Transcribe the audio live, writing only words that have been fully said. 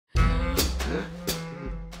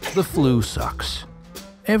The flu sucks.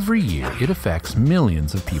 Every year, it affects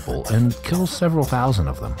millions of people and kills several thousand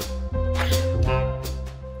of them.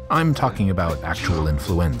 I'm talking about actual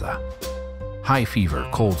influenza. High fever,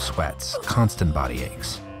 cold sweats, constant body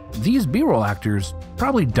aches. These B-roll actors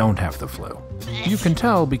probably don't have the flu. You can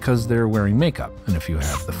tell because they're wearing makeup, and if you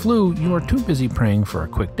have the flu, you are too busy praying for a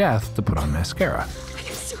quick death to put on mascara.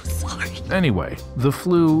 I'm so sorry. Anyway, the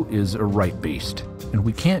flu is a right beast, and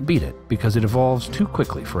we can't beat it because it evolves too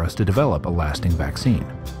quickly for us to develop a lasting vaccine.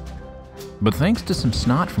 But thanks to some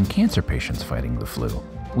snot from cancer patients fighting the flu,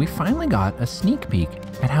 we finally got a sneak peek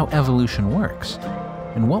at how evolution works,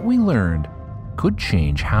 and what we learned could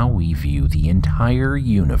change how we view the entire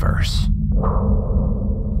universe.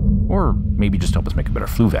 Or maybe just help us make a better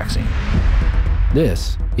flu vaccine.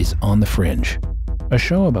 This is On the Fringe, a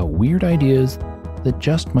show about weird ideas that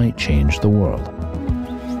just might change the world.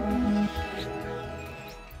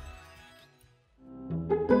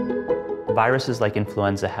 Viruses like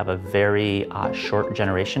influenza have a very short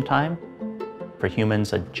generation time. For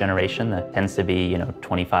humans, a generation that tends to be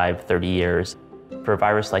 25, 30 years. For a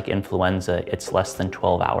virus like influenza, it's less than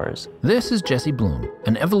 12 hours. This is Jesse Bloom,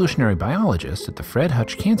 an evolutionary biologist at the Fred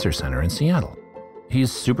Hutch Cancer Center in Seattle.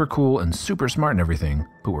 He's super cool and super smart and everything,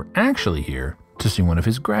 but we're actually here to see one of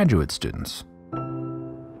his graduate students.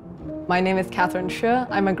 My name is Catherine Xue.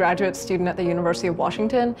 I'm a graduate student at the University of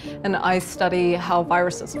Washington, and I study how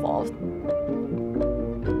viruses evolve.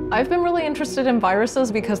 I've been really interested in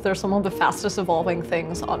viruses because they're some of the fastest evolving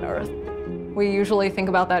things on Earth. We usually think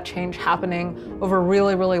about that change happening over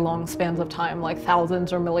really, really long spans of time, like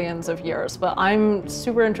thousands or millions of years. But I'm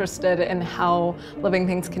super interested in how living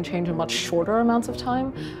things can change in much shorter amounts of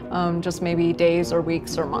time, just maybe days or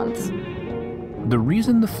weeks or months. The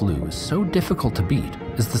reason the flu is so difficult to beat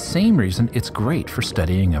is the same reason it's great for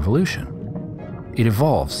studying evolution. It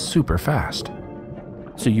evolves super fast.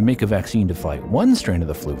 So you make a vaccine to fight one strain of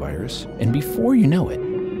the flu virus, and before you know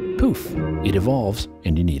it, poof, it evolves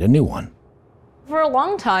and you need a new one. For a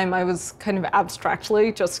long time, I was kind of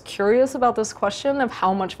abstractly just curious about this question of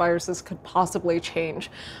how much viruses could possibly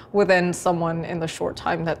change within someone in the short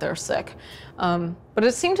time that they're sick. But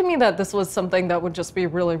it seemed to me that this was something that would just be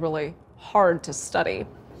really, really hard to study.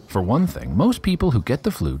 For one thing, most people who get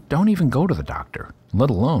the flu don't even go to the doctor, let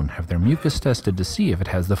alone have their mucus tested to see if it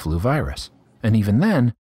has the flu virus. And even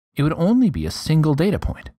then, it would only be a single data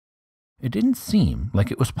point. It didn't seem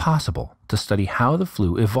like it was possible to study how the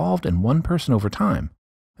flu evolved in one person over time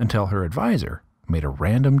until her advisor made a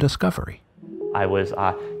random discovery. I was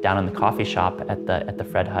down in the coffee shop at the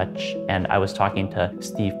Fred Hutch, and I was talking to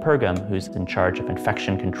Steve Pergam, who's in charge of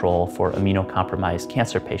infection control for immunocompromised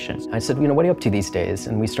cancer patients. I said, what are you up to these days?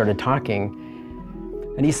 And we started talking.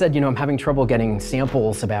 And he said, I'm having trouble getting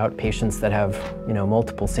samples about patients that have,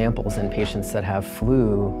 multiple samples and patients that have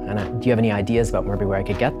flu. And do you have any ideas about maybe where I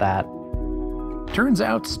could get that? Turns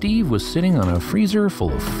out Steve was sitting on a freezer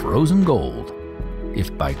full of frozen gold.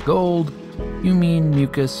 If by gold, you mean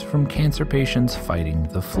mucus from cancer patients fighting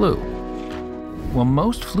the flu. While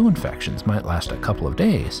most flu infections might last a couple of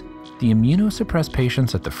days, the immunosuppressed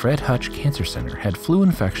patients at the Fred Hutch Cancer Center had flu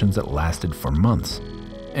infections that lasted for months.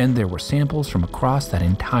 And there were samples from across that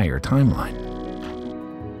entire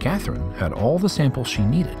timeline. Catherine had all the samples she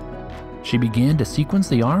needed. She began to sequence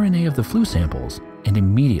the RNA of the flu samples and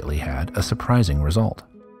immediately had a surprising result.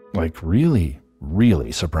 Like really,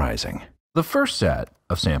 really surprising. The first set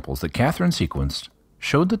of samples that Catherine sequenced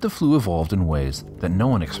showed that the flu evolved in ways that no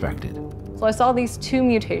one expected. So I saw these two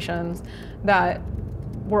mutations that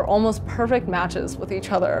were almost perfect matches with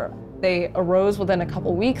each other. They arose within a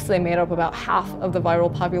couple weeks, they made up about half of the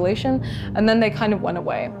viral population, and then they kind of went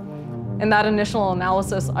away. In that initial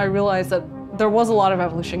analysis, I realized that there was a lot of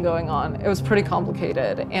evolution going on. It was pretty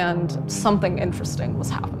complicated, and something interesting was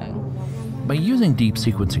happening. By using deep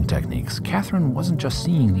sequencing techniques, Catherine wasn't just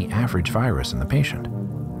seeing the average virus in the patient.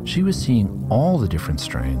 She was seeing all the different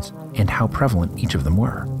strains and how prevalent each of them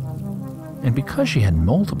were. And because she had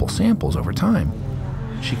multiple samples over time,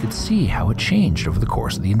 she could see how it changed over the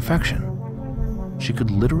course of the infection. She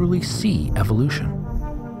could literally see evolution.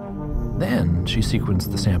 Then she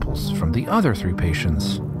sequenced the samples from the other 3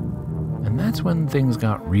 patients, and that's when things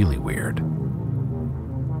got really weird.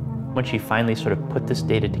 When she finally sort of put this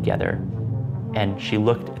data together, and she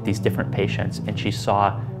looked at these different patients, and she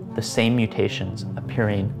saw the same mutations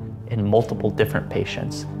appearing in multiple different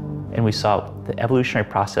patients, and we saw the evolutionary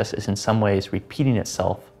process is in some ways repeating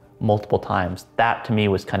itself multiple times. That, to me,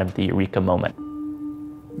 was kind of the eureka moment.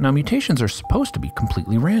 Now, mutations are supposed to be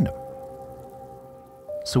completely random.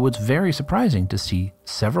 So it's very surprising to see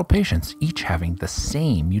several patients each having the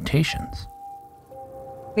same mutations.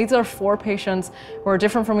 These are 4 patients who are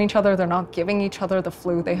different from each other. They're not giving each other the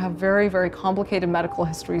flu. They have very, very complicated medical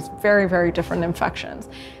histories, very, very different infections.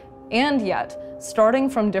 And yet, starting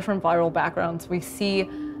from different viral backgrounds, we see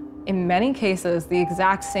in many cases the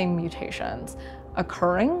exact same mutations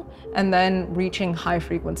occurring and then reaching high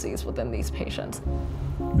frequencies within these patients.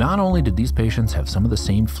 Not only did these patients have some of the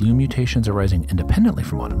same flu mutations arising independently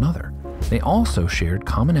from one another, they also shared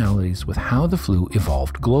commonalities with how the flu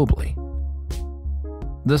evolved globally.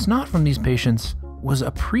 The snot from these patients was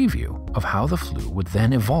a preview of how the flu would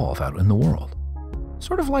then evolve out in the world.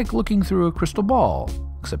 Sort of like looking through a crystal ball,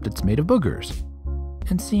 except it's made of boogers,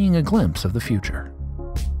 and seeing a glimpse of the future.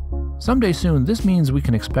 Someday soon, this means we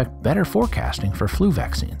can expect better forecasting for flu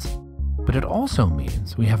vaccines. But it also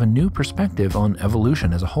means we have a new perspective on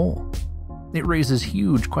evolution as a whole. It raises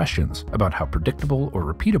huge questions about how predictable or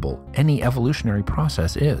repeatable any evolutionary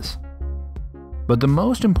process is. But the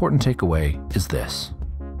most important takeaway is this.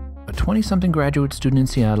 A 20-something graduate student in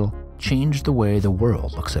Seattle changed the way the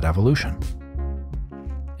world looks at evolution.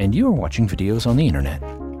 And you are watching videos on the internet,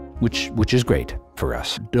 which is great for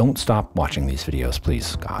us. Don't stop watching these videos,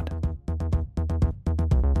 please, God.